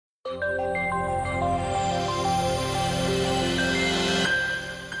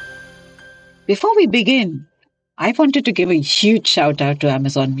Before we begin, I wanted to give a huge shout out to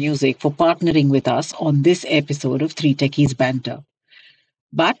Amazon Music for partnering with us on this episode of Three Techies Banter.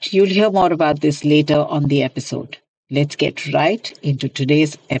 But you'll hear more about this later on the episode. Let's get right into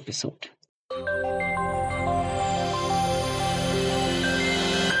today's episode.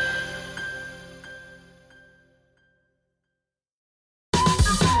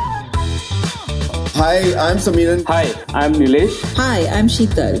 Hi, I'm Samiran. Hi, I'm Nilesh. Hi, I'm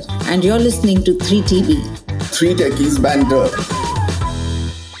Sheetal, and you're listening to 3TB. Three Techies Banter.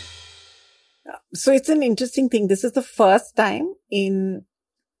 So it's an interesting thing. This is the first time in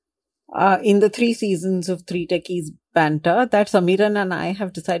the 3 seasons of Three Techies Banter that Samiran and I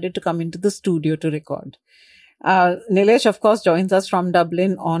have decided to come into the studio to record. Nilesh, of course, joins us from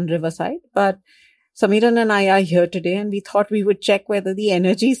Dublin on Riverside, but Samiran and I are here today, and we thought we would check whether the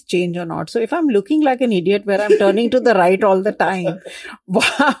energies change or not. So if I'm looking like an idiot where I'm turning to the right all the time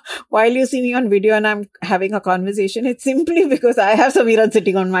while you see me on video and I'm having a conversation, it's simply because I have Samiran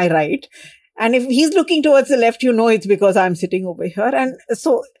sitting on my right. And if he's looking towards the left, it's because I'm sitting over here. And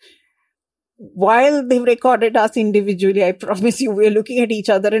so while they've recorded us individually, I promise you, we're looking at each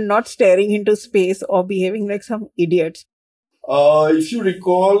other and not staring into space or behaving like some idiots. If you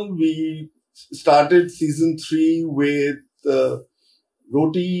recall, we started season 3 with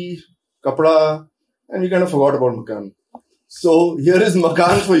roti, kapda, and we kind of forgot about makan. So here is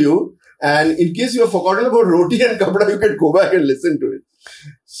makan for you. And in case you have forgotten about roti and kapda, you can go back and listen to it.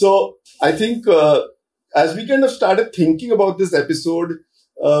 So I think as we kind of started thinking about this episode,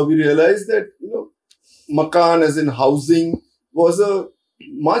 we realized that, makan as in housing was a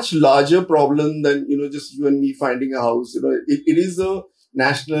much larger problem than, just you and me finding a house. It is a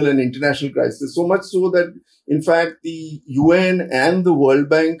national and international crisis. So much so that, in fact, the UN and the World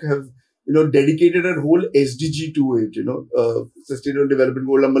Bank have, dedicated a whole SDG to it, Sustainable Development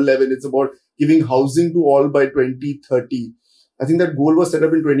Goal number 11. It's about giving housing to all by 2030. I think that goal was set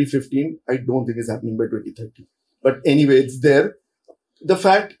up in 2015. I don't think it's happening by 2030. But anyway, it's there. The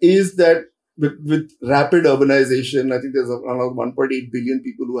fact is that with rapid urbanization, I think there's around 1.8 billion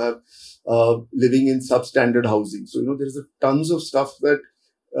people who have living in substandard housing. So, there's tons of stuff that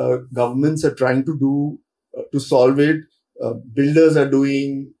governments are trying to do to solve it. Builders are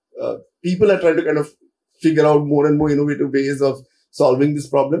doing, people are trying to kind of figure out more and more innovative ways of solving this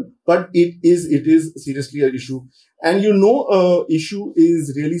problem. But it is seriously an issue. And issue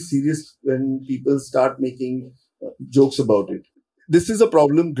is really serious when people start making jokes about it. This is a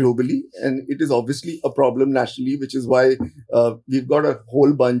problem globally, and it is obviously a problem nationally, which is why we've got a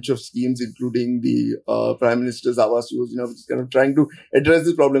whole bunch of schemes, including the Prime Minister's Awas Yojana, which is kind of trying to address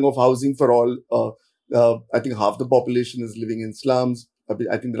the problem of housing for all. I think half the population is living in slums.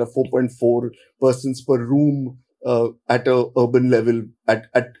 I think there are 4.4 persons per room at a urban level, at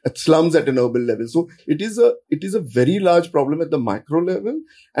slums at an urban level. So it is a very large problem at the micro level.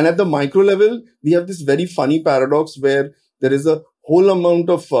 And at the micro level, we have this very funny paradox where there is a whole amount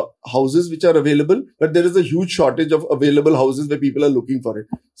of houses which are available, but there is a huge shortage of available houses where people are looking for it.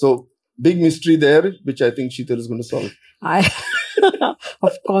 So big mystery there, which I think Sheetal is going to solve.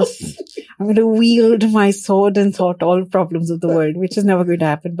 Of course, I'm going to wield my sword and sort all problems of the world, which is never going to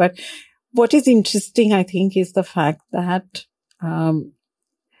happen. But what is interesting, I think, is the fact that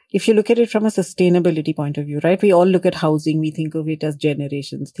if you look at it from a sustainability point of view, right? We all look at housing, we think of it as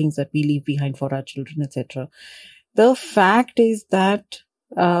generations, things that we leave behind for our children, etc. The fact is that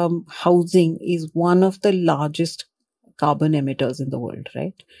housing is one of the largest carbon emitters in the world,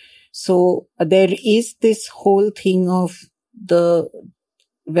 right? So there is this whole thing of the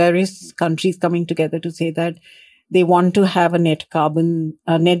various countries coming together to say that they want to have a net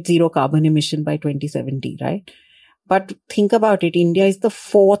zero carbon emission by 2070, right? But think about it. India is the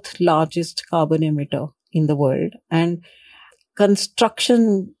 4th largest carbon emitter in the world, and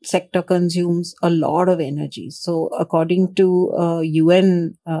construction sector consumes a lot of energy. So according to a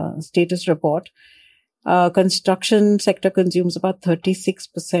UN status report, construction sector consumes about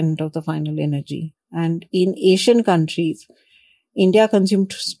 36% of the final energy. And in Asian countries, India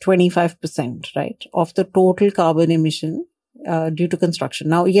consumes 25%, right, of the total carbon emission due to construction.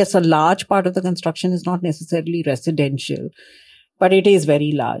 Now, yes, a large part of the construction is not necessarily residential, but it is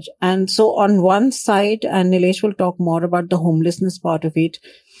very large. And so on one side, and Nilesh will talk more about the homelessness part of it,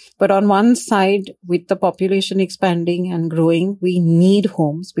 but on one side, with the population expanding and growing, we need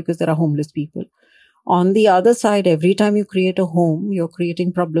homes because there are homeless people. On the other side, every time you create a home, you're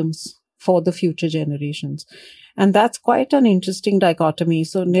creating problems for the future generations. And that's quite an interesting dichotomy.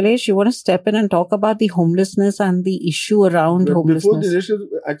 So, Nilesh, you want to step in and talk about the homelessness and the issue around Before homelessness? Dinesh,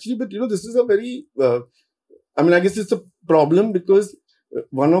 actually, but this is a very, I guess it's a problem because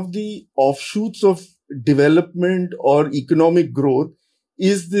one of the offshoots of development or economic growth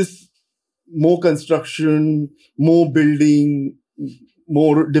is this more construction, more building,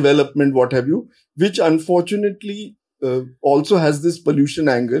 more development, what have you, which unfortunately also has this pollution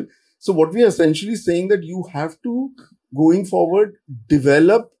angle. So what we are essentially saying that you have to, going forward,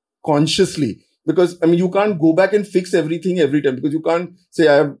 develop consciously, because you can't go back and fix everything every time, because you can't say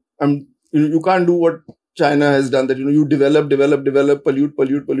you can't do what China has done, that you develop,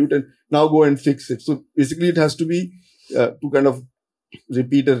 pollute, and now go and fix it. So basically, it has to be to kind of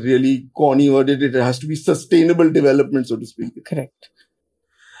repeat a really corny word. It has to be sustainable development, so to speak. Correct.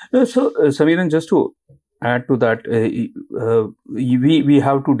 So, Samiran, just to add to that, we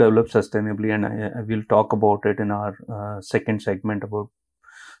have to develop sustainably, and I will talk about it in our second segment about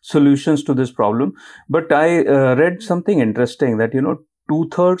solutions to this problem. But I read something interesting that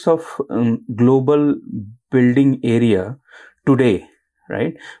 2/3 of global building area today,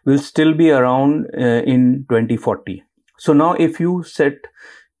 right, will still be around in 2040. So now if you set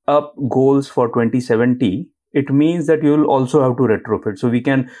up goals for 2070, it means that you will also have to retrofit. So we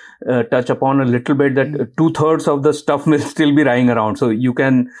can touch upon a little bit that 2/3 of the stuff will still be lying around. So you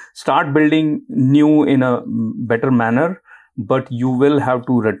can start building new in a better manner, but you will have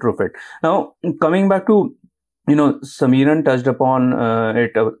to retrofit. Now, coming back to, Samiran touched upon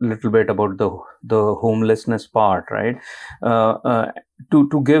it a little bit about the homelessness part, right?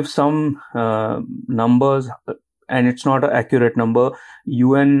 To give some numbers, and it's not an accurate number,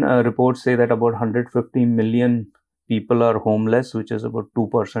 UN reports say that about 150 million people are homeless, which is about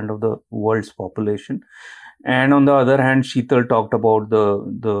 2% of the world's population. And on the other hand, Sheetal talked about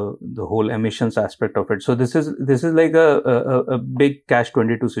the whole emissions aspect of it. So this is like a big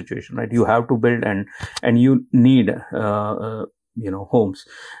catch-22 situation, right? You have to build and you need homes,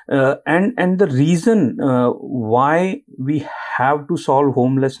 and the reason why we have to solve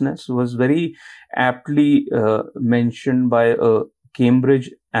homelessness was very aptly mentioned by a Cambridge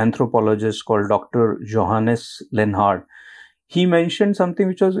anthropologist called Dr. Johannes Lenhard. He mentioned something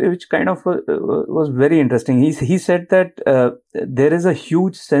which kind of was very interesting. He said that there is a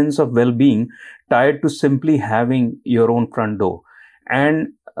huge sense of well-being tied to simply having your own front door.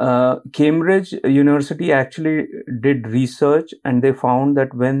 And Cambridge University actually did research, and they found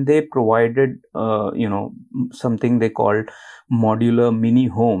that when they provided, something they called modular mini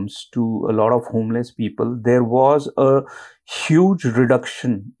homes to a lot of homeless people, there was a huge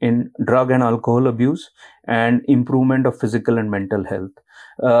reduction in drug and alcohol abuse and improvement of physical and mental health.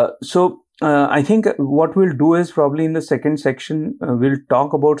 So I think what we'll do is probably in the second section, we'll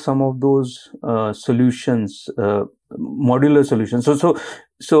talk about some of those solutions, modular solutions.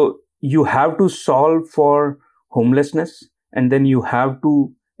 So you have to solve for homelessness, and then you have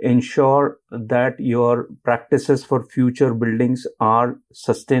to ensure that your practices for future buildings are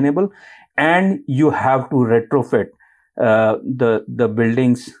sustainable, and you have to retrofit the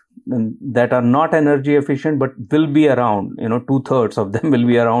buildings that are not energy efficient but will be around. 2/3 of them will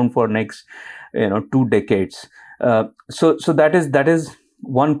be around for next 2 decades. So that is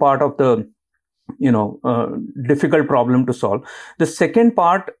one part of the difficult problem to solve. The second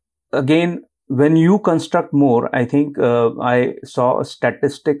part, again, when you construct more, I think I saw a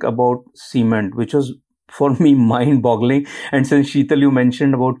statistic about cement, which was for me mind-boggling. And since Sheetal, you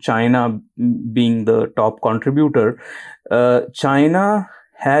mentioned about China being the top contributor, China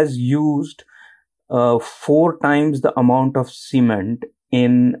has used 4 times the amount of cement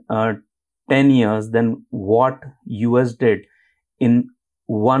in 10 years than what US did in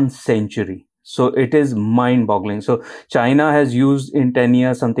 1 century. So it is mind-boggling. So China has used in 10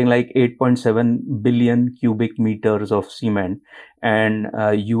 years something like 8.7 billion cubic meters of cement, and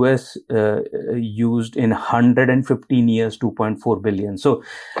US used in 115 years 2.4 billion. So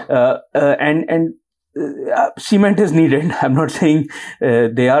cement is needed. I'm not saying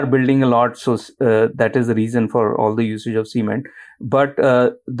they are building a lot, so that is the reason for all the usage of cement. But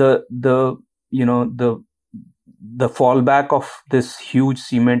the fallback of this huge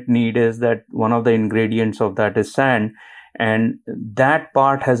cement need is that one of the ingredients of that is sand, and that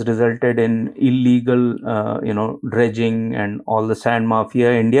part has resulted in illegal dredging and all the sand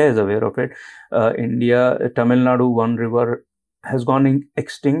mafia. India is aware of it. Tamil Nadu, one river has gone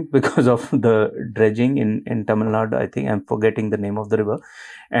extinct because of the dredging in Tamil Nadu. I think I'm forgetting the name of the river.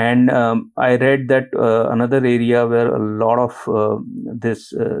 And I read that another area where a lot of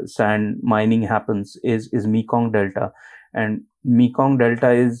this sand mining happens is Mekong Delta. and Mekong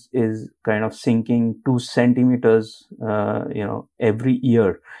Delta is kind of sinking 2 centimeters, every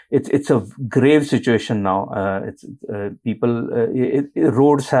year. It's a grave situation now. It's people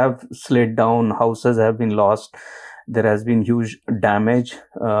roads have slid down, houses have been lost, there has been huge damage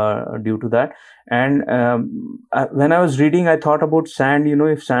due to that. And when I was reading, I thought about sand.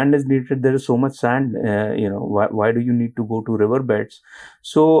 If sand is needed, there is so much sand. Why do you need to go to riverbeds?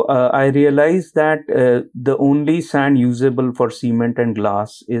 So I realized that the only sand usable for cement and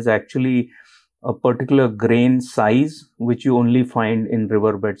glass is actually a particular grain size, which you only find in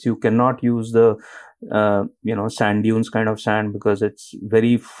riverbeds. You cannot use the sand dunes kind of sand, because it's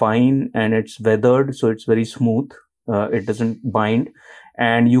very fine and it's weathered, so it's very smooth. It doesn't bind.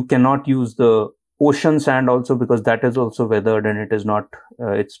 And you cannot use the ocean sand also, because that is also weathered and it is not,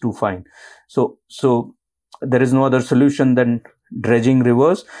 it's too fine. So there is no other solution than dredging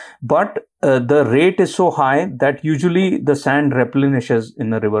rivers. But the rate is so high that usually the sand replenishes in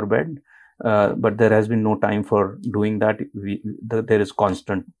the riverbed. But there has been no time for doing that. There is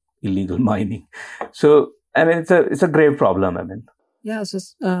constant illegal mining. So, I mean, it's a grave problem. I mean. Yeah, so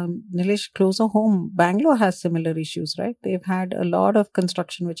Nilesh, closer home, Bangalore has similar issues, right? They've had a lot of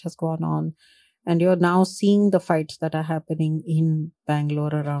construction which has gone on, and you're now seeing the fights that are happening in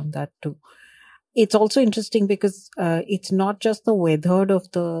Bangalore around that too. It's also interesting because it's not just the weathered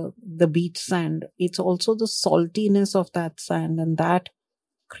of the beach sand, it's also the saltiness of that sand, and that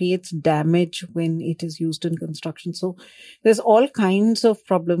creates damage when it is used in construction. So there's all kinds of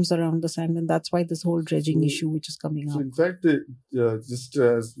problems around the sand, and that's why this whole dredging issue which is coming up. So in fact, just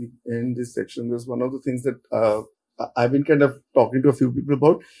as we end this section, there's one of the things that I've been kind of talking to a few people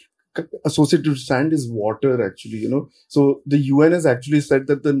about. Associated with sand is water, actually, So the UN has actually said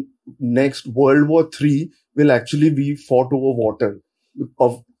that the next World War III will actually be fought over water.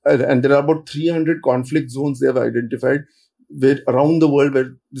 And there are about 300 conflict zones they have identified around the world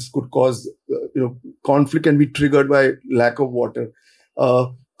where this could cause, conflict can be triggered by lack of water.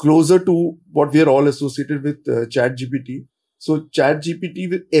 Closer to what we are all associated with, ChatGPT. So ChatGPT,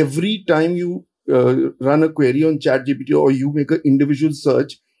 with every time you run a query on ChatGPT or you make an individual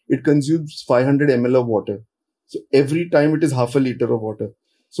search, it consumes 500 ml of water. So every time it is half a liter of water.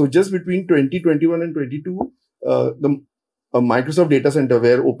 So just between 2021 and 22, the Microsoft data center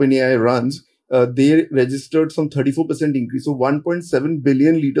where OpenAI runs, they registered some 34% increase. So 1.7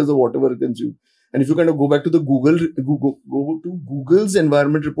 billion liters of water were consumed. And if you kind of go back to the go to Google's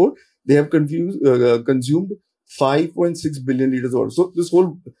environment report, they have consumed 5.6 billion liters of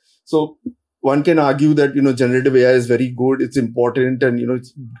water. So one can argue that, generative AI is very good. It's important and,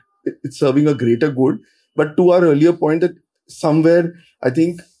 it's serving a greater good. But to our earlier point that somewhere, I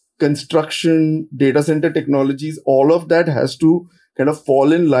think construction, data center technologies, all of that has to kind of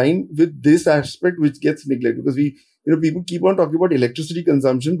fall in line with this aspect, which gets neglected, because people keep on talking about electricity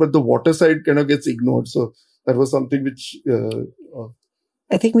consumption, but the water side kind of gets ignored. So that was something which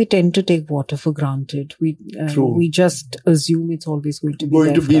I think we tend to take water for granted. We just assume it's always going to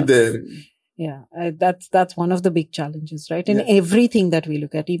be there. Yeah, that's one of the big challenges, right? In everything that we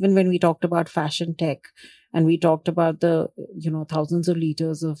look at, even when we talked about fashion tech, and we talked about the thousands of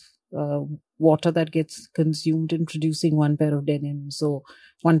liters of water that gets consumed in producing one pair of denims or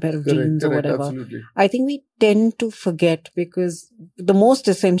one pair of jeans or whatever. Absolutely. I think we tend to forget, because the most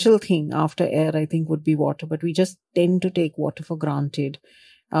essential thing after air, I think, would be water, but we just tend to take water for granted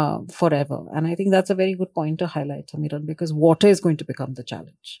forever. And I think that's a very good point to highlight, Samiran, because water is going to become the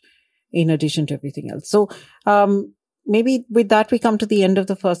challenge in addition to everything else. So maybe with that, we come to the end of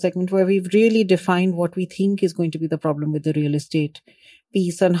the first segment, where we've really defined what we think is going to be the problem with the real estate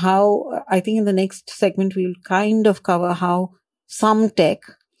piece, and how I think in the next segment, we'll kind of cover how some tech,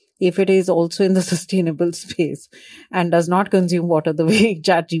 if it is also in the sustainable space and does not consume water the way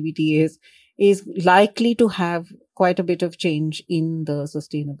ChatGPT is likely to have quite a bit of change in the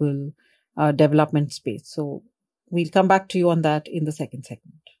sustainable development space. So we'll come back to you on that in the second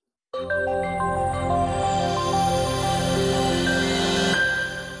segment.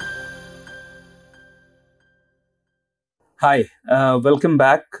 Hi, welcome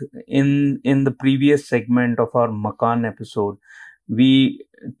back. In the previous segment of our Makan episode, we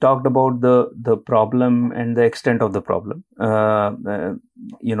talked about the problem and the extent of the problem. Why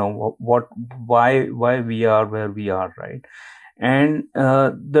we are where we are, right? And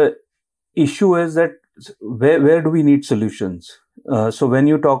the issue is that where do we need solutions? So when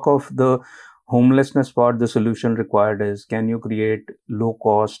you talk of the homelessness part, the solution required is, can you create low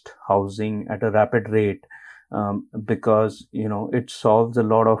cost housing at a rapid rate? Because it solves a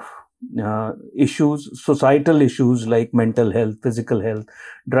lot of issues, societal issues like mental health, physical health,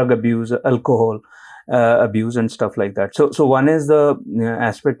 drug abuse, alcohol, abuse and stuff like that. So one is the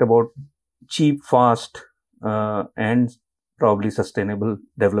aspect about cheap, fast, and probably sustainable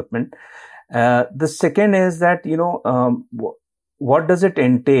development. The second is that, what does it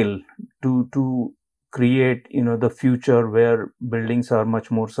entail to create, the future where buildings are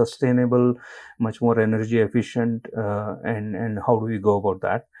much more sustainable, much more energy efficient, and how do we go about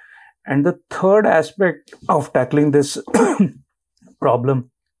that? And the third aspect of tackling this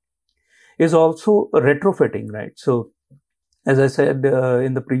problem is also retrofitting, right? So, as I said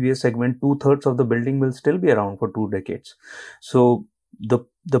in the previous segment, 2/3 of the building will still be around for 2 decades. So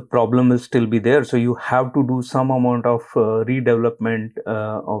the problem will still be there. So you have to do some amount of redevelopment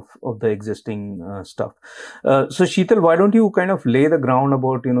of the existing stuff. So Sheetal, why don't you kind of lay the ground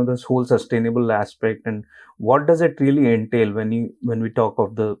about this whole sustainable aspect, and what does it really entail when we talk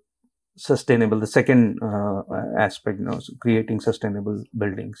of the sustainable, the second aspect, so creating sustainable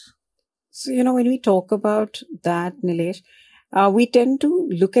buildings? So, when we talk about that, Nilesh, we tend to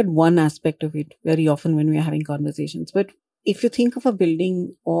look at one aspect of it very often when we are having conversations. But if you think of a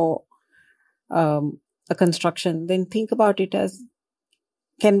building or a construction, then think about it as,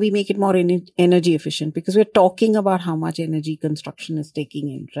 can we make it more energy efficient? Because we're talking about how much energy construction is taking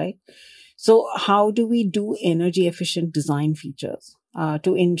in, right? So how do we do energy efficient design features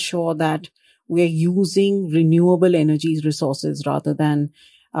to ensure that we're using renewable energy resources rather than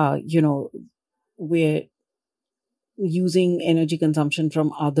we're using energy consumption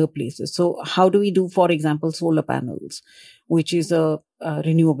from other places? So how do we do, for example, solar panels, which is a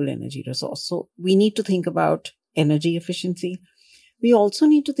renewable energy resource? So we need to think about energy efficiency. We also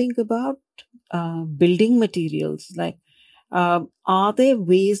need to think about building materials. Like, are there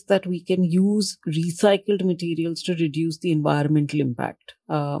ways that we can use recycled materials to reduce the environmental impact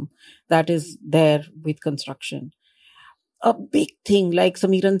that is there with construction? A big thing, like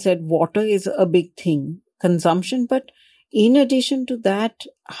Samiran said, water is a big thing, consumption. But in addition to that,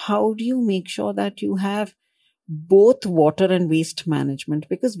 how do you make sure that you have both water and waste management?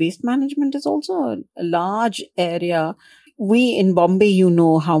 Because waste management is also a large area. We in Bombay,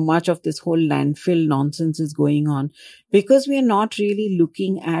 how much of this whole landfill nonsense is going on, because we are not really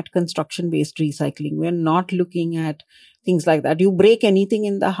looking at construction waste recycling. We're not looking at things like that. You break anything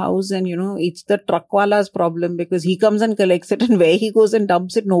in the house and, it's the truckwala's problem, because he comes and collects it, and where he goes and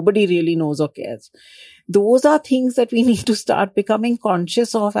dumps it, nobody really knows or cares. Those are things that we need to start becoming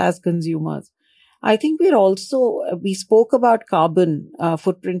conscious of as consumers. I think we spoke about carbon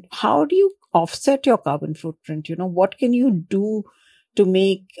footprint. How do you offset your carbon footprint? What can you do to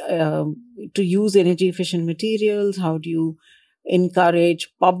make, to use energy efficient materials? How do you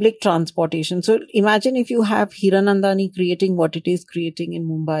encourage public transportation? So imagine if you have Hiranandani creating what it is creating in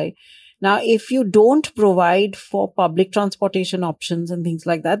Mumbai. Now, if you don't provide for public transportation options and things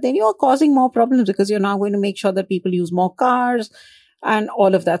like that, then you are causing more problems, because you're now going to make sure that people use more cars and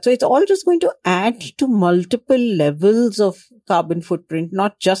all of that. So it's all just going to add to multiple levels of carbon footprint,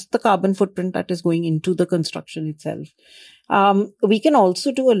 not just the carbon footprint that is going into the construction itself. We can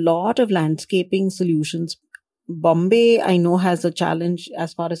also do a lot of landscaping solutions. Bombay, I know, has a challenge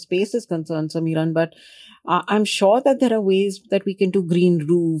as far as space is concerned, Samiran, but I'm sure that there are ways that we can do green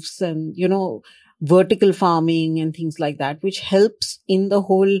roofs and, vertical farming and things like that, which helps in the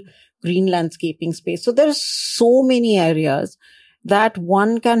whole green landscaping space. So there are so many areas that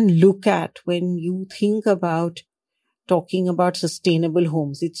one can look at when you think about talking about sustainable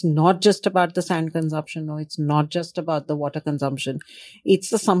homes. It's not just about the sand consumption, or it's not just about the water consumption.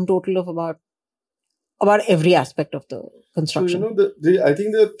 It's the sum total of about every aspect of the construction. So, I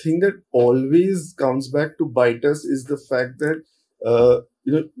think the thing that always comes back to bite us is the fact that,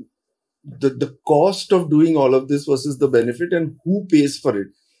 the cost of doing all of this versus the benefit, and who pays for it.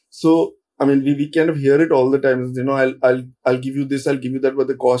 So, I mean, we kind of hear it all the time. I'll give you this, I'll give you that, but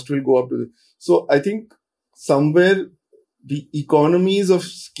the cost will go up to this. So I think somewhere the economies of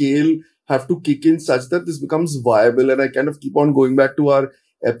scale have to kick in such that this becomes viable. And I kind of keep on going back to our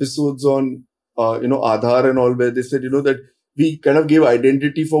episodes on, Aadhaar and all, where they said, that we kind of gave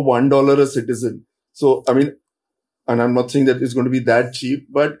identity for $1 a citizen. So, I mean, and I'm not saying that it's going to be that cheap,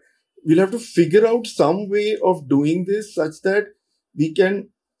 but we'll have to figure out some way of doing this such that we can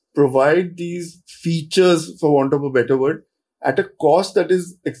provide these features, for want of a better word, at a cost that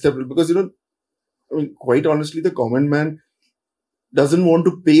is acceptable. Because, quite honestly, the common man doesn't want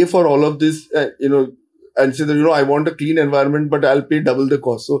to pay for all of this, and say that, I want a clean environment, but I'll pay double the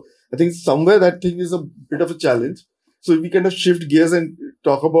cost. So I think somewhere that thing is a bit of a challenge. So we kind of shift gears and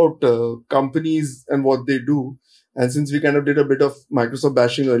talk about companies and what they do. And since we kind of did a bit of Microsoft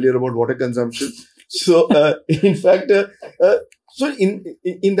bashing earlier about water consumption, so in fact, So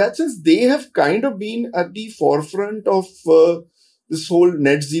in that sense, they have kind of been at the forefront of this whole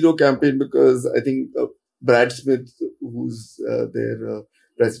net zero campaign, because I think Brad Smith, who's their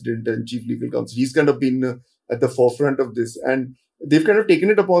president and chief legal counsel, he's kind of been at the forefront of this, and they've kind of taken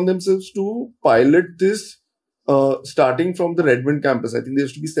it upon themselves to pilot this starting from the Redmond campus. I think there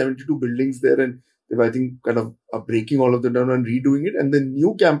used to be 72 buildings there, and they've, I think, kind of are breaking all of them down and redoing it. And the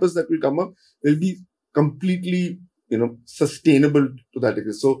new campus that will come up will be completely, sustainable to that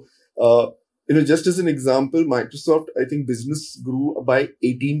degree. So, just as an example, Microsoft, I think business grew by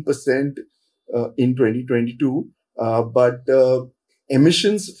 18% in 2022, but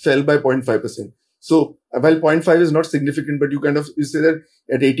emissions fell by 0.5%. So while 0.5 is not significant, but you say that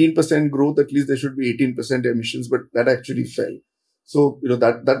at 18% growth, at least there should be 18% emissions, but that actually fell. So,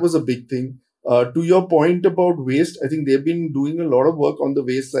 that was a big thing. To your point about waste, I think they've been doing a lot of work on the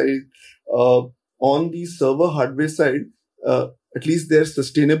waste side. On the server hardware side, at least their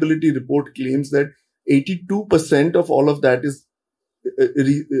sustainability report claims that 82% of all of that is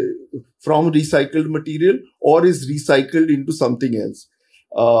from recycled material or is recycled into something else.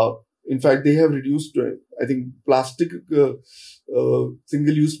 In fact, they have reduced, I think, plastic,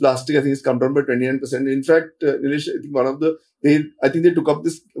 single-use plastic, I think it's come down by 29%. In fact, Nilesh, I think they took up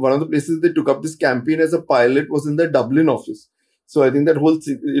this, one of the places they took up this campaign as a pilot was in the Dublin office. So I think that whole,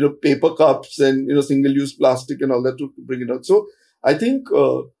 paper cups and, single-use plastic and all that to bring it out. So I think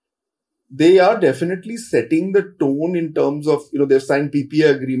they are definitely setting the tone in terms of, they've signed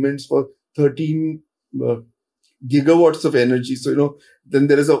PPA agreements for 13 gigawatts of energy. So, then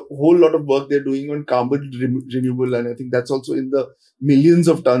there is a whole lot of work they're doing on carbon renewable. And I think that's also in the millions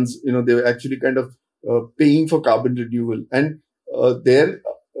of tons, they're actually kind of paying for carbon renewal. And their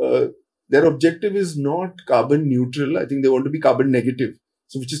objective is not carbon neutral. I think they want to be carbon negative.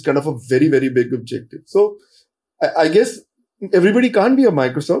 So, which is kind of a very, very big objective. So I guess everybody can't be a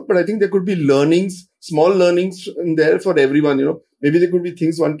Microsoft, but I think there could be small learnings in there for everyone. Maybe there could be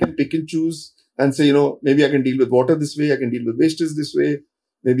things one can pick and choose and say, maybe I can deal with water this way. I can deal with wastage this way.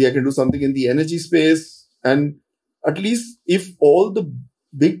 Maybe I can do something in the energy space. And at least if all the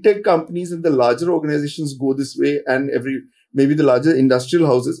big tech companies and the larger organizations go this way, and maybe the larger industrial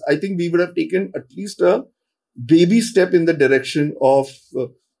houses, I think we would have taken at least a baby step in the direction of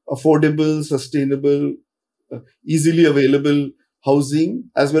affordable, sustainable, easily available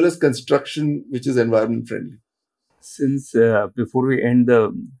housing, as well as construction, which is environment friendly. Since before we end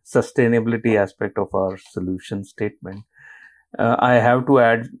the sustainability aspect of our solution statement, I have to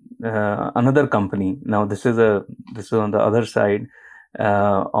add another company. Now, this is on the other side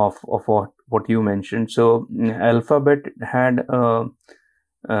of what you mentioned. So, Alphabet had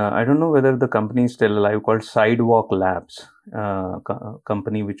I don't know whether the company is still alive, called Sidewalk Labs,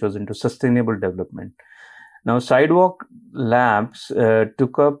 company which was into sustainable development. Now, Sidewalk Labs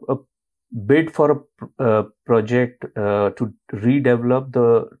took up a bid for a project to redevelop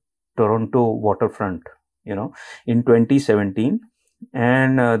the Toronto waterfront, in 2017.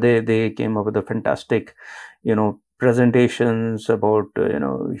 And they came up with a fantastic, presentations about,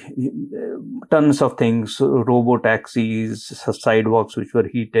 tons of things, robo taxis, sidewalks which were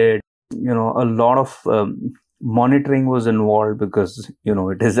heated, a lot of monitoring was involved because,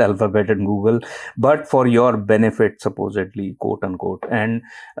 it is Alphabet and Google, but for your benefit, supposedly, quote unquote, and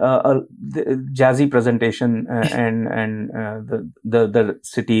the jazzy presentation, and the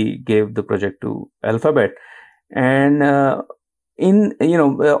city gave the project to Alphabet. And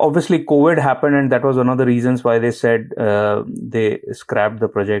obviously COVID happened, and that was one of the reasons why they said they scrapped the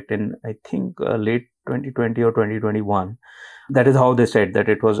project in, I think, late 2020 or 2021. That is how they said that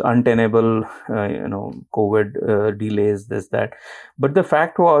it was untenable, COVID delays, this, that. But the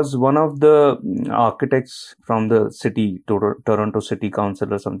fact was, one of the architects from the city, Toronto City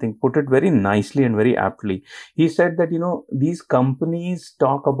Council or something, put it very nicely and very aptly. He said that, these companies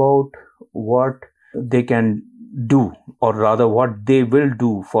talk about what they can do, or rather what they will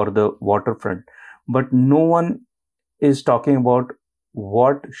do for the waterfront, but no one is talking about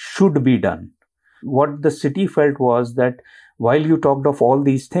what should be done. What the city felt was that while you talked of all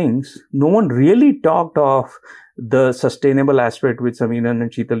these things, no one really talked of the sustainable aspect, which Samiran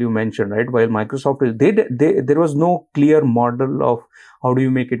and Sheetal, you mentioned, right? While Microsoft there was no clear model of how do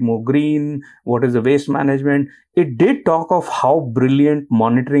you make it more green, what is the waste management. It did talk of how brilliant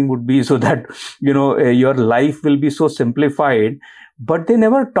monitoring would be so that, your life will be so simplified, but they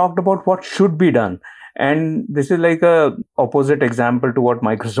never talked about what should be done. And this is like a opposite example to what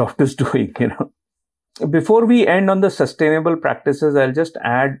Microsoft is doing, Before we end on the sustainable practices, I'll just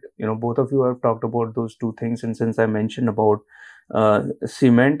add, both of you have talked about those two things. And since I mentioned about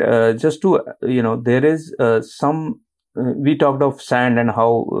cement, just to, there is some we talked of sand and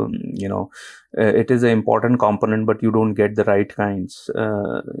how it is an important component, but you don't get the right kinds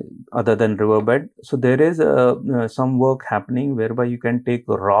other than riverbed. So there is some work happening whereby you can take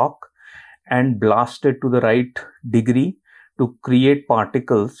rock and blast it to the right degree to create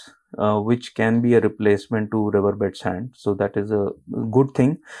particles which can be a replacement to riverbed sand. So that is a good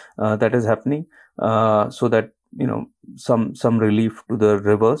thing that is happening, so that some relief to the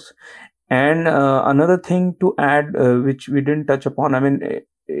rivers. And another thing to add, which we didn't touch upon, I mean,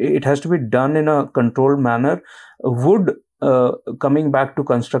 it has to be done in a controlled manner. Wood coming back to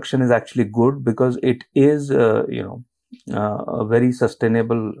construction is actually good because it is, a very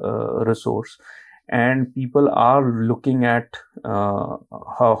sustainable resource, and people are looking at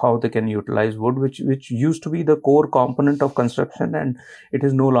how they can utilize wood, which used to be the core component of construction, and it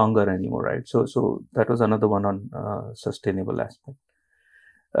is no longer anymore, right? So that was another one on sustainable aspect.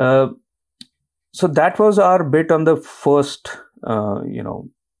 So that was our bit on the first,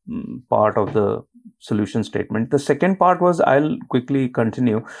 part of the solution statement. The second part was, I'll quickly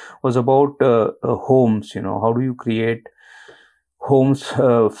continue, was about homes. How do you create homes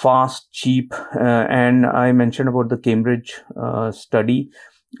fast, cheap? And I mentioned about the Cambridge study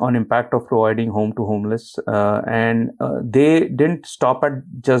on impact of providing home to homeless. And they didn't stop at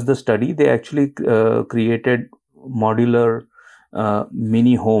just the study. They actually created modular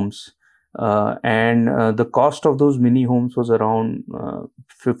mini homes. And the cost of those mini homes was around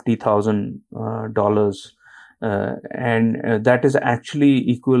 $50,000, and that is actually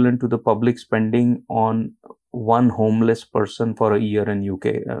equivalent to the public spending on one homeless person for a year in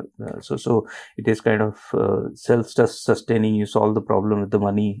UK. So it is kind of self-sustaining. You solve the problem with the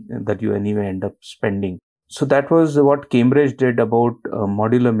money that you anyway end up spending. So that was what Cambridge did about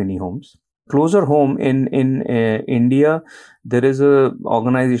modular mini homes. Closer home in India, there is a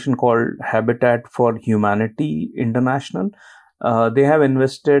organization called Habitat for Humanity International. They have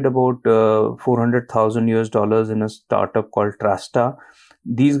invested about $400,000 in a startup called Trasta.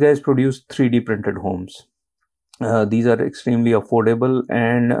 These guys produce 3D printed homes. These are extremely affordable,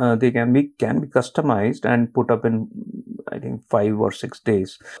 and they can be customized and put up in, I think, 5 or 6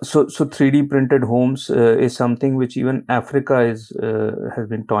 days. So 3D printed homes is something which even Africa has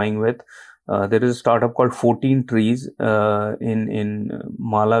been toying with. There is a startup called 14 Trees in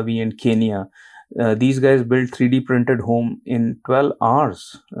Malawi and Kenya. These guys build 3D printed home in 12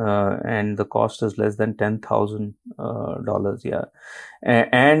 hours, and the cost is less than $10,000. Yeah,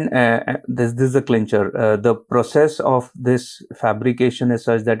 and this is a clincher. The process of this fabrication is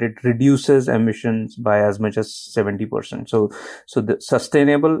such that it reduces emissions by as much as 70%. So the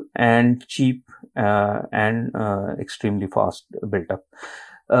sustainable and cheap and extremely fast built up.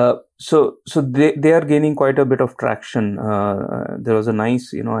 So they are gaining quite a bit of traction. There was a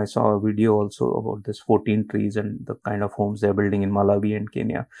nice, I saw a video also about this 14 Trees and the kind of homes they're building in Malawi and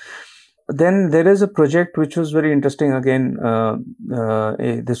Kenya. Then there is a project which was very interesting. Again,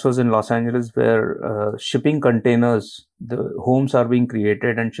 this was in Los Angeles, where shipping containers, the homes are being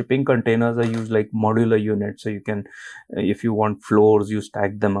created, and shipping containers are used like modular units. So you can, if you want floors, you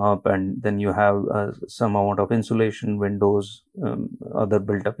stack them up, and then you have some amount of insulation, windows, other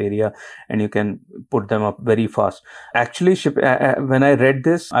built up area, and you can put them up very fast. Actually, when I read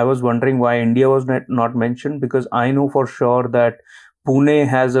this, I was wondering why India was not mentioned, because I know for sure that Pune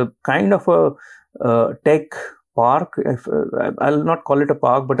has a kind of a tech park. I'll not call it a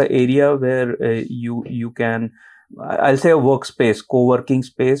park, but an area where you can, I'll say a workspace, co-working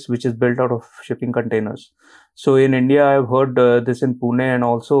space, which is built out of shipping containers. So in India, I've heard this in Pune and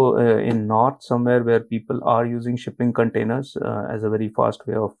also in North somewhere, where people are using shipping containers as a very fast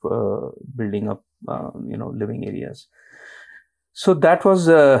way of building up, living areas. So that was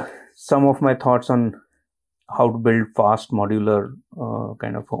some of my thoughts on how to build fast modular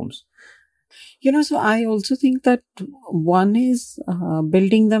kind of homes. So I also think that one is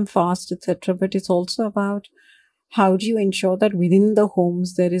building them fast, etc. But it's also about how do you ensure that within the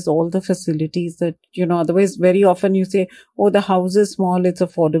homes there is all the facilities that, otherwise very often you say, oh, the house is small, it's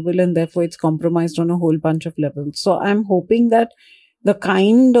affordable, and therefore it's compromised on a whole bunch of levels. So I'm hoping that the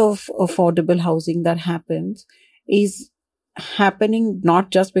kind of affordable housing that happens is happening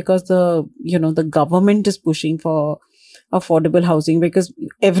not just because the government is pushing for affordable housing, because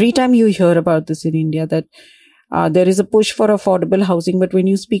every time you hear about this in India, that there is a push for affordable housing, but when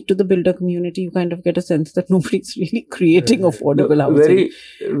you speak to the builder community, you kind of get a sense that nobody's really creating affordable housing.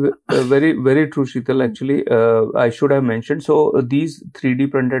 Very, very true, Sheetal. Actually, I should have mentioned. So these 3D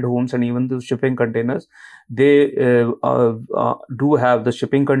printed homes and even the shipping containers, they do have the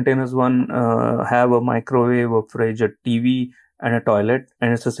shipping containers. One have a microwave, a fridge, a TV, and a toilet,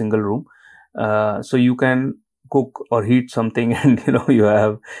 and it's a single room. So you can cook or heat something and you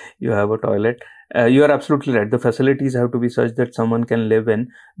have a toilet. You are absolutely right. The facilities have to be such that someone can live in.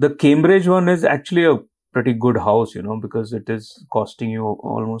 The Cambridge one is actually a pretty good house, because it is costing you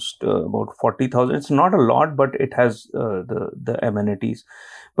almost about 40,000. It's not a lot, but it has the amenities.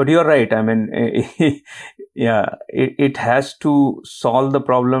 But you're right. I mean, yeah, it has to solve the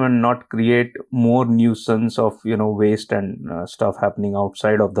problem and not create more nuisance of waste and stuff happening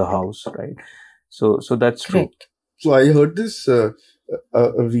outside of the house, right? So that's true. Correct. So I heard this a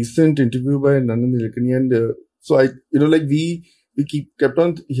recent interview by Nandan Nilekani, and so I we kept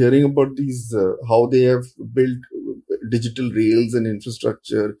on hearing about these how they have built digital rails and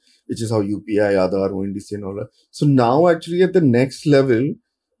infrastructure, which is how UPI, Aadhaar, ONDC and all that. So now actually at the next level,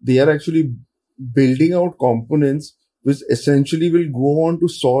 they are actually building out components which essentially will go on to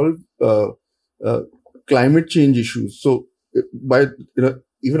solve climate change issues. So by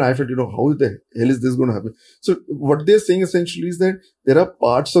even I felt, how the hell is this going to happen? So what they're saying essentially is that there are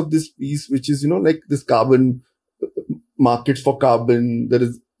parts of this piece which is like this carbon markets for carbon. There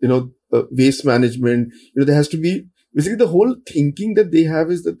is waste management. There has to be basically the whole thinking that they have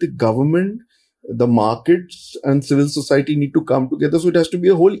is that the government, the markets and civil society need to come together. So it has to be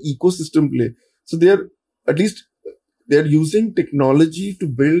a whole ecosystem play. So they're using technology to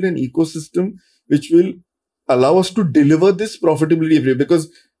build an ecosystem which will allow us to deliver this profitability everywhere.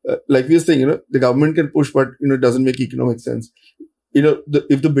 Because like we are saying, the government can push, but it doesn't make economic sense.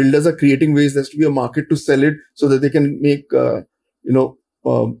 If the builders are creating waste, there has to be a market to sell it so that they can make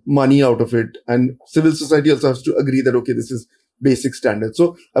money out of it. And civil society also has to agree that, okay, this is basic standard.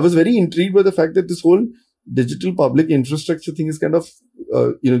 So I was very intrigued by the fact that this whole digital public infrastructure thing is kind of,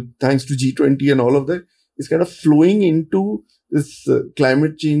 thanks to G20 and all of that, is kind of flowing into this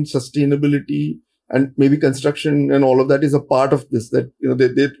climate change, sustainability, and maybe construction and all of that is a part of this. That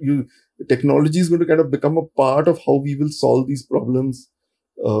technology is going to kind of become a part of how we will solve these problems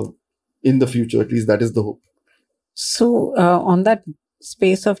in the future. At least that is the hope. So on that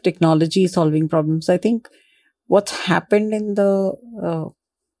space of technology solving problems, I think what's happened in the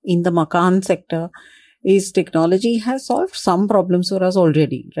Makaan sector is technology has solved some problems for us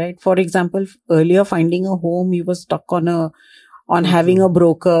already, right? For example, earlier finding a home, you were stuck on having a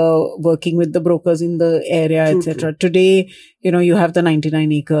broker, working with the brokers in the area, etc. Today, you have the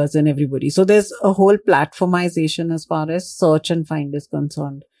 99 acres and everybody. So there's a whole platformization as far as search and find is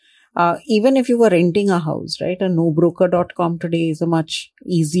concerned. Even if you were renting a house, right? A nobroker.com today is a much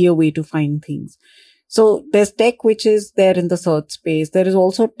easier way to find things. So there's tech which is there in the search space. There is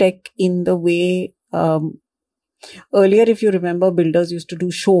also tech in the way, earlier, if you remember, builders used to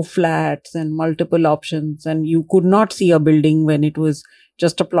do show flats and multiple options, and you could not see a building when it was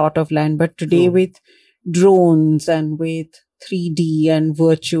just a plot of land. But today with drones and with 3D and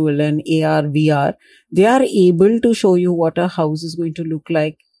virtual and AR, VR, they are able to show you what a house is going to look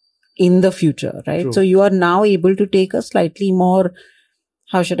like in the future, right? So you are now able to take a slightly more,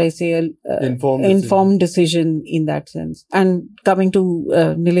 how should I say, informed decision in that sense. And coming to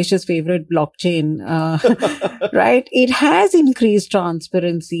Nilesh's favorite blockchain, right? It has increased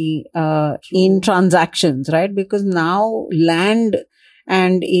transparency in transactions, right? Because now land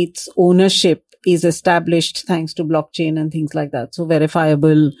and its ownership is established thanks to blockchain and things like that. So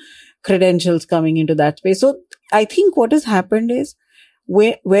verifiable credentials coming into that space. So I think what has happened is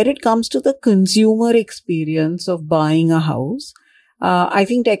where it comes to the consumer experience of buying a house, I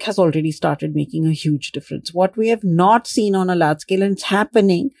think tech has already started making a huge difference. What we have not seen on a large scale, and it's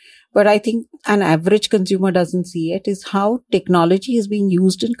happening, but I think an average consumer doesn't see it, is how technology is being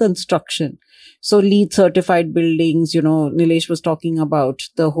used in construction. So LEED certified buildings, Nilesh was talking about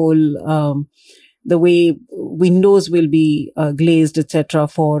the whole, the way windows will be glazed, etc.,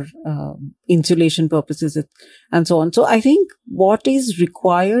 for insulation purposes and so on. So I think what is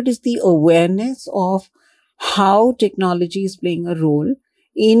required is the awareness of how technology is playing a role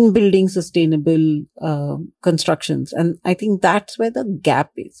in building sustainable constructions. And I think that's where the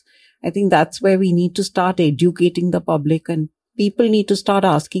gap is. I think that's where we need to start educating the public, and people need to start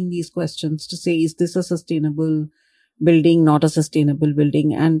asking these questions to say, is this a sustainable building, not a sustainable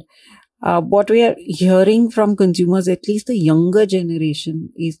building? And what we are hearing from consumers, at least the younger generation,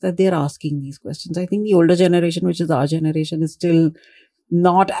 is that they're asking these questions. I think the older generation, which is our generation, is still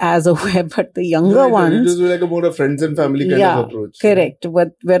not as aware, but the younger ones. It is like a more a friends and family kind of approach. Correct.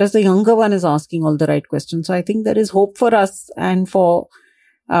 But whereas the younger one is asking all the right questions. So I think there is hope for us and for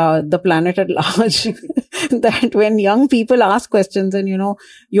the planet at large that when young people ask questions and,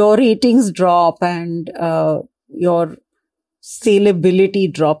 your ratings drop and your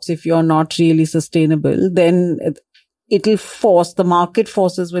saleability drops if you're not really sustainable, then it'll force, the market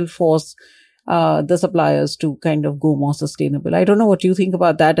forces will force the suppliers to kind of go more sustainable. I don't know what you think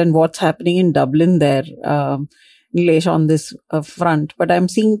about that and what's happening in Dublin there, Nilesh, on this front. But I'm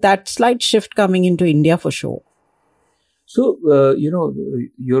seeing that slight shift coming into India for sure. So,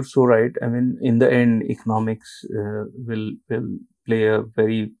 you're so right. I mean, in the end, economics will play a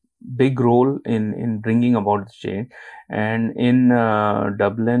very big role in bringing about the change. And in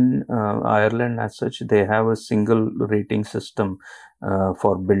Dublin, Ireland, as such, they have a single rating system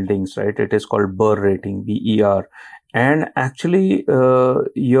for buildings, right? It is called BER rating, BER. And actually,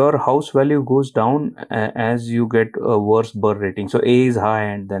 your house value goes down as you get a worse BER rating. So A is high,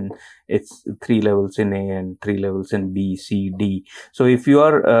 and then it's 3 levels in A and 3 levels in B, C, D. So if you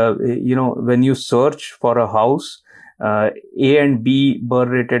are, when you search for a house, A and B BER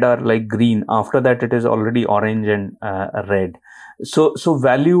rated are like green. After that, it is already orange and red. So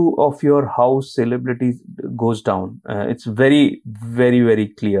value of your house saleability goes down. It's very, very, very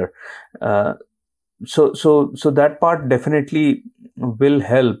clear. So that part definitely will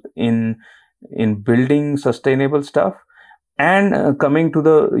help in building sustainable stuff. And coming to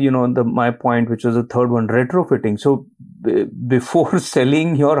the my point, which was the third one, retrofitting. So before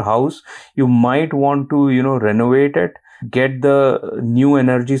selling your house, you might want to renovate it, get the new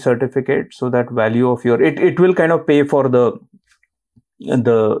energy certificate, so that value of your it will kind of pay for the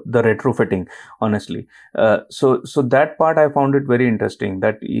retrofitting, honestly. So that part I found it very interesting,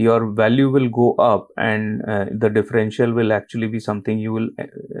 that your value will go up, and the differential will actually be something you will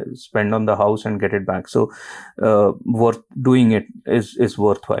spend on the house and get it back. So worth doing it is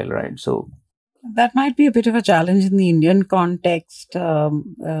worthwhile, right? So that might be a bit of a challenge in the Indian context,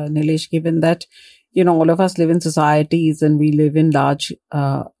 Nilesh, given that all of us live in societies and we live in large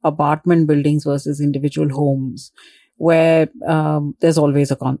apartment buildings versus individual homes, where there's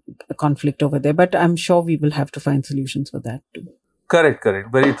always a conflict over there. But I'm sure we will have to find solutions for that too. Correct.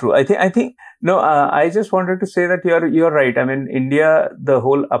 Very true. I think no. I just wanted to say that you're right. I mean, India, the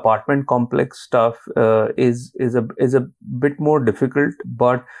whole apartment complex stuff is a bit more difficult.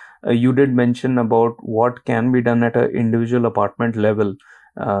 But you did mention about what can be done at an individual apartment level,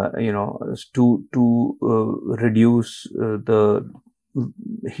 to reduce the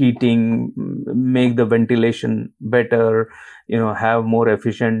heating, make the ventilation better, have more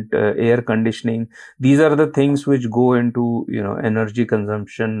efficient air conditioning. These are the things which go into energy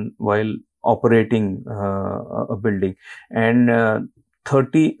consumption while operating a building. And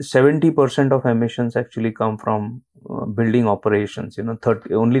 70% of emissions actually come from building operations.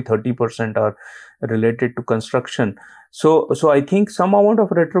 Only 30% are related to construction. So I think some amount of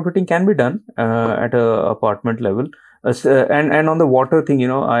retrofitting can be done at a apartment level. And on the water thing,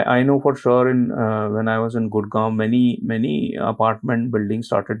 I know for sure when I was in Gurgaon, many apartment buildings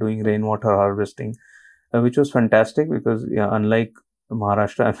started doing rainwater harvesting, which was fantastic, because unlike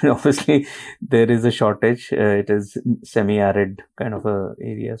Maharashtra, I mean, obviously there is a shortage. It is semi-arid kind of a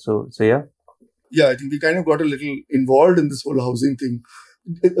area. So yeah. Yeah, I think we kind of got a little involved in this whole housing thing.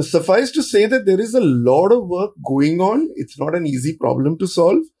 Suffice to say that there is a lot of work going on. It's not an easy problem to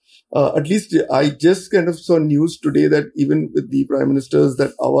solve. At least I just kind of saw news today that even with the Prime Minister's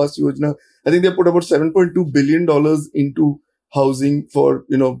that Awas Yojana, I think they put about $7.2 billion into housing for,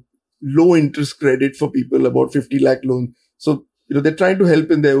 low interest credit for people, about 50 lakh loan. So, they're trying to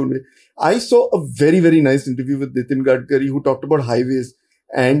help in their own way. I saw a very, very nice interview with Nitin Gadkari, who talked about highways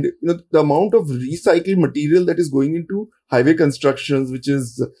and, the amount of recycled material that is going into highway constructions, which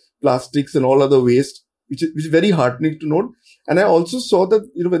is plastics and all other waste, which is very heartening to note. And I also saw that,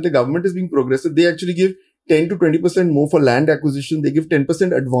 when the government is being progressive, they actually give 10 to 20% more for land acquisition. They give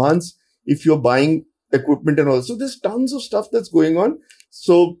 10% advance if you're buying equipment and all. So there's tons of stuff that's going on.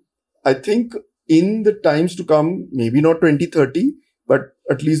 So I think in the times to come, maybe not 2030, but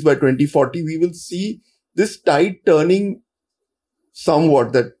at least by 2040, we will see this tide turning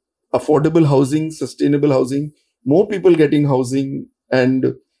somewhat, that affordable housing, sustainable housing, more people getting housing,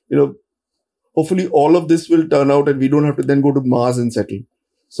 and, hopefully all of this will turn out and we don't have to then go to Mars and settle.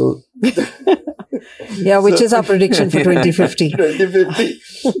 So, yeah, which is our prediction for 2050. 2050.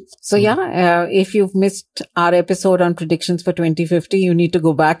 So yeah, if you've missed our episode on predictions for 2050, you need to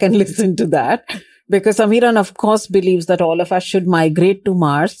go back and listen to that. Because Samiran, of course, believes that all of us should migrate to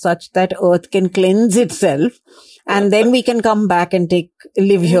Mars such that Earth can cleanse itself. And then we can come back and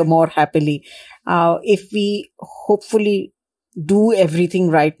live here more happily. If we hopefully do everything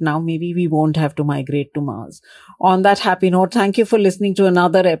right now, maybe we won't have to migrate to Mars. On that happy note, thank you for listening to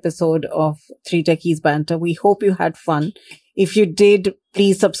another episode of Three Techies Banter. We hope you had fun. If you did,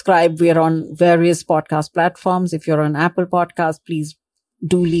 please subscribe. We are on various podcast platforms. If you're on Apple Podcasts, please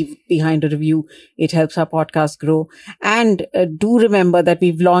do leave behind a review. It helps our podcast grow. And do remember that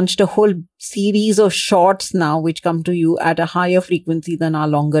we've launched a whole series of shorts now, which come to you at a higher frequency than our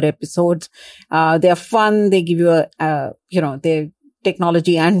longer episodes. They're fun. They give you they're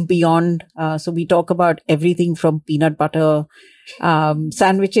technology and beyond. So we talk about everything from peanut butter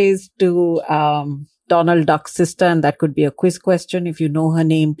sandwiches to Donald Duck's sister, and that could be a quiz question. If you know her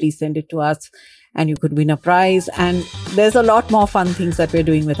name, please send it to us and you could win a prize. And there's a lot more fun things that we're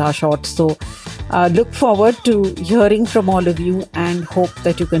doing with our shorts. So look forward to hearing from all of you and hope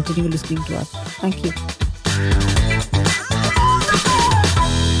that you continue listening to us. Thank you.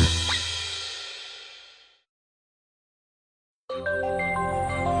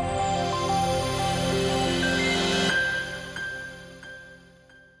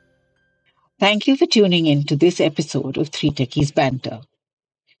 Thank you for tuning in to this episode of Three Techies Banter.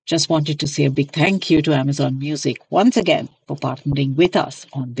 Just wanted to say a big thank you to Amazon Music once again for partnering with us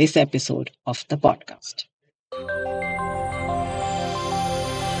on this episode of the podcast.